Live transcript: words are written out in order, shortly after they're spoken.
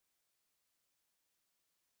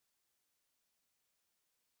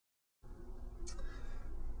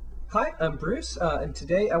Hi, I'm Bruce, and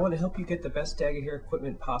today I want to help you get the best dagger hair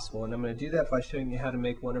equipment possible, and I'm going to do that by showing you how to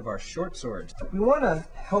make one of our short swords. We want to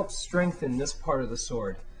help strengthen this part of the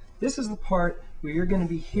sword. This is the part where you're going to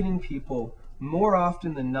be hitting people more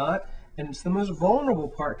often than not, and it's the most vulnerable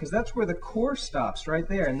part because that's where the core stops, right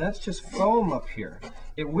there, and that's just foam up here.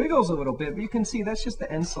 It wiggles a little bit, but you can see that's just the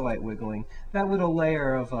ensolite wiggling. That little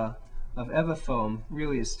layer of Evafoam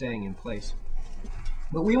really is staying in place.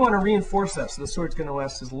 But we want to reinforce that so the sword's going to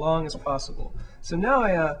last as long as possible. So now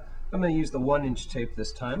I'm going to use the 1-inch tape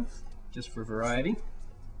this time, just for variety.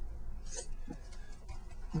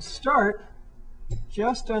 And start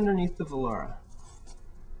just underneath the volara.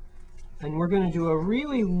 And we're going to do a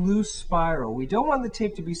really loose spiral. We don't want the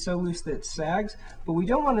tape to be so loose that it sags, but we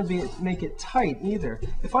don't want to make it tight either.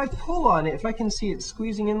 If I pull on it, if I can see it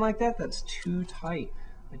squeezing in like that, that's too tight.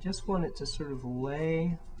 I just want it to sort of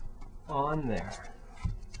lay on there.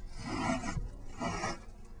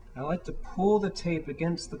 I like to pull the tape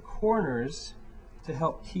against the corners to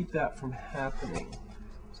help keep that from happening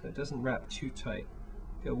so it doesn't wrap too tight.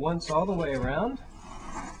 Go once all the way around.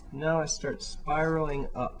 Now I start spiraling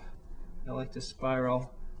up. I like to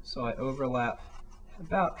spiral so I overlap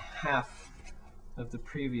about half of the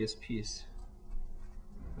previous piece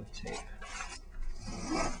of tape.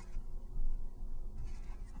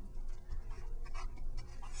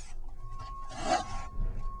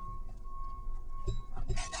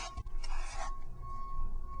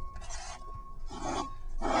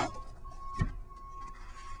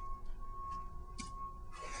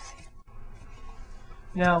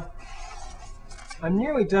 Now, I'm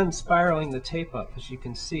nearly done spiraling the tape up, as you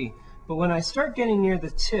can see, but when I start getting near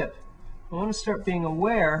the tip, I want to start being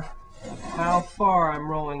aware of how far I'm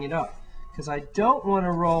rolling it up, because I don't want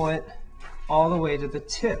to roll it all the way to the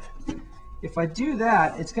tip. If I do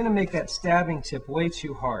that, it's going to make that stabbing tip way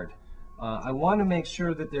too hard. I want to make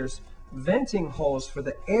sure that there's venting holes for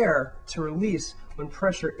the air to release when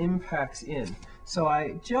pressure impacts in. So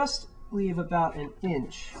I just leave about 1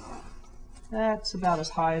 inch. That's about as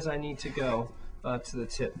high as I need to go to the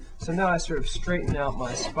tip. So now I sort of straighten out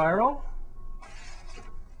my spiral.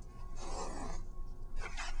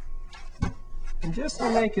 And just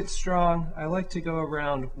to make it strong, I like to go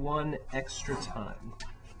around 1 extra time.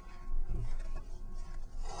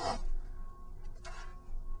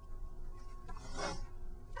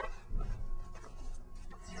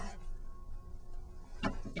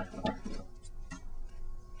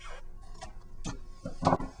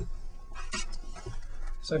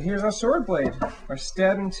 So here's our sword blade. Our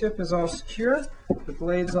stabbing tip is all secure. The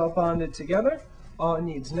blade's all bonded together. All it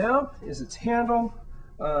needs now is its handle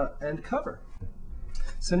and cover.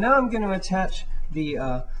 So now I'm going to attach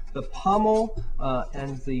the pommel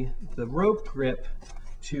and the rope grip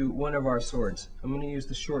to one of our swords. I'm going to use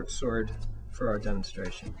the short sword for our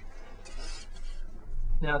demonstration.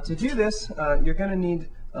 Now to do this, you're going to need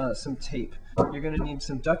some tape. You're going to need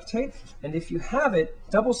some duct tape, and if you have it,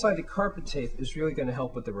 double-sided carpet tape is really going to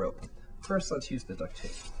help with the rope. First, let's use the duct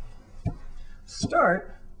tape.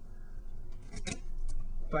 Start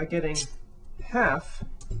by getting half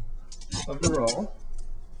of the roll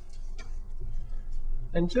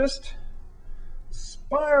and just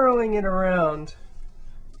spiraling it around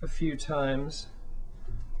a few times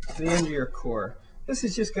to the end of your core. This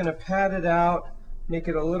is just going to pad it out, make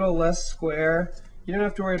it a little less square. You don't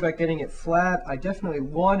have to worry about getting it flat. I definitely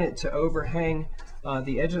want it to overhang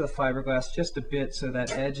the edge of the fiberglass just a bit so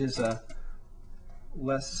that edge is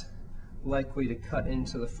less likely to cut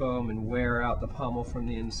into the foam and wear out the pommel from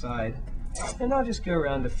the inside. And I'll just go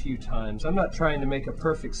around a few times. I'm not trying to make a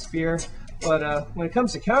perfect spear, but when it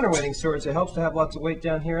comes to counterweighting swords, it helps to have lots of weight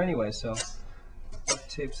down here anyway, so duct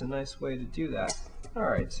tape's a nice way to do that.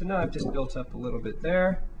 Alright, so now I've just built up a little bit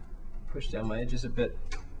there. Push down my edges a bit.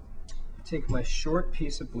 Take my short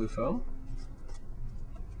piece of blue foam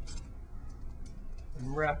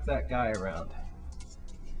and wrap that guy around.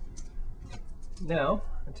 Now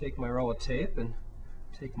I take my roll of tape and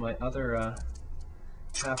take my other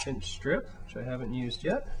half-inch strip, which I haven't used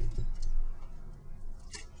yet,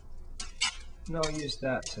 and I'll use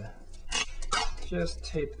that to just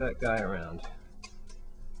tape that guy around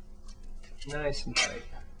nice and tight.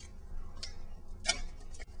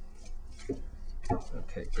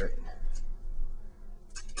 Okay, great.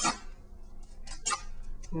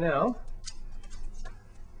 Now,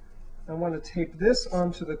 I want to tape this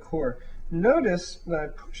onto the core. Notice that I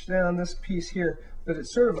push down this piece here, but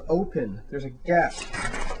it's sort of open. There's a gap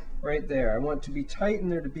right there. I want it to be tight and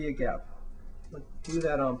there to be a gap. I'm going to do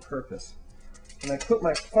that on purpose. When I put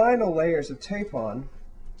my final layers of tape on,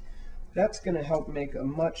 that's going to help make a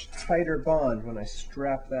much tighter bond when I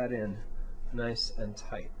strap that in nice and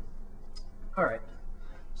tight. All right,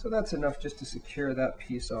 so that's enough just to secure that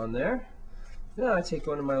piece on there. Now I take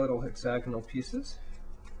one of my little hexagonal pieces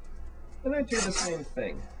and I do the same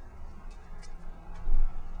thing.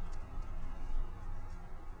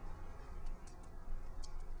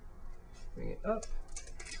 Bring it up.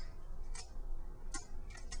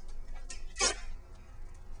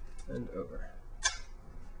 And over.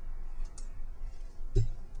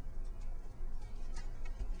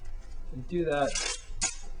 And do that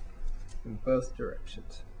in both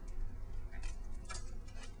directions.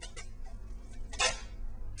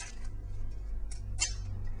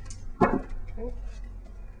 Okay.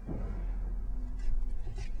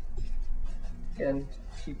 Again,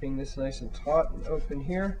 keeping this nice and taut and open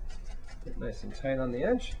here. Get nice and tight on the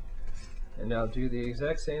edge. And now do the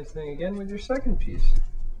exact same thing again with your second piece.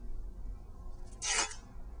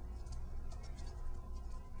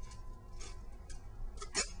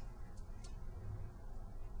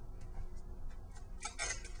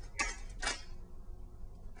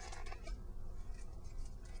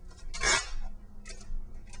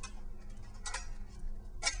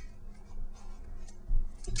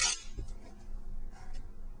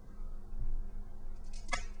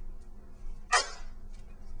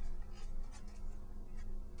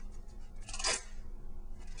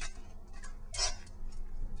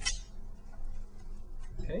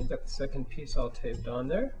 Okay, got the second piece all taped on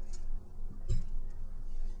there.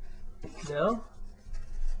 Now,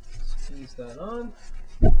 squeeze that on.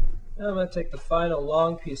 Now I'm going to take the final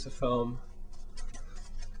long piece of foam,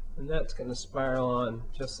 and that's going to spiral on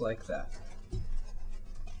just like that.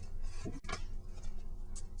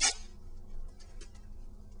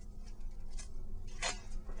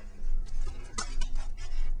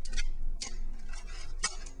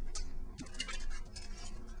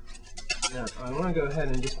 Now, I want to go ahead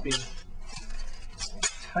and just be as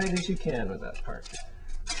tight as you can with that part.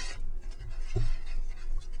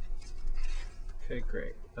 Okay,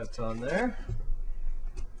 great. That's on there.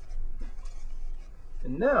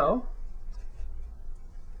 And now,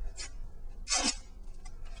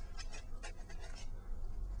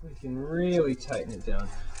 we can really tighten it down.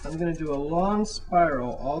 I'm going to do a long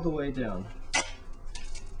spiral all the way down.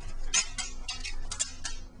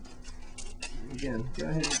 Again, go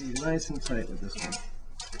ahead and be nice and tight with this one.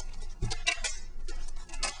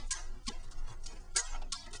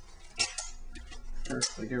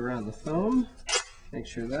 First, I get around the foam, make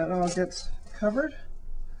sure that all gets covered.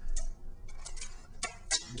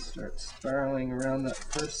 And start spiraling around that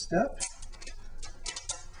first step.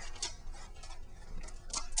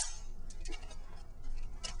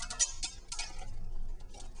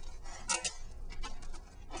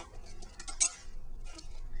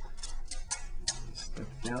 Step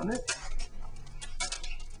down it.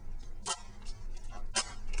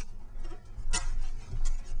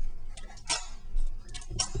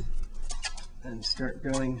 And start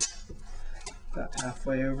going about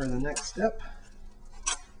halfway over the next step.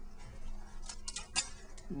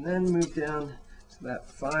 And then move down to that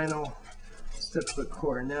final step of the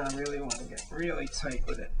core. Now I really want to get really tight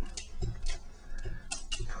with it.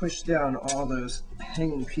 Push down all those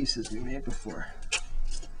hanging pieces we made before.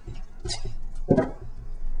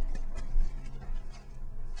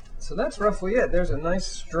 So that's roughly it. There's a nice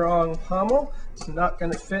strong pommel. It's not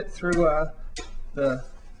going to fit through the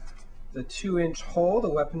 2-inch hole the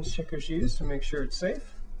weapons checkers use to make sure it's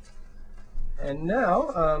safe. And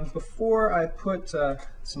now, before I put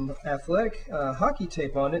some athletic hockey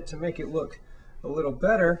tape on it to make it look a little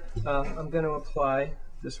better, I'm going to apply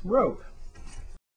this rope.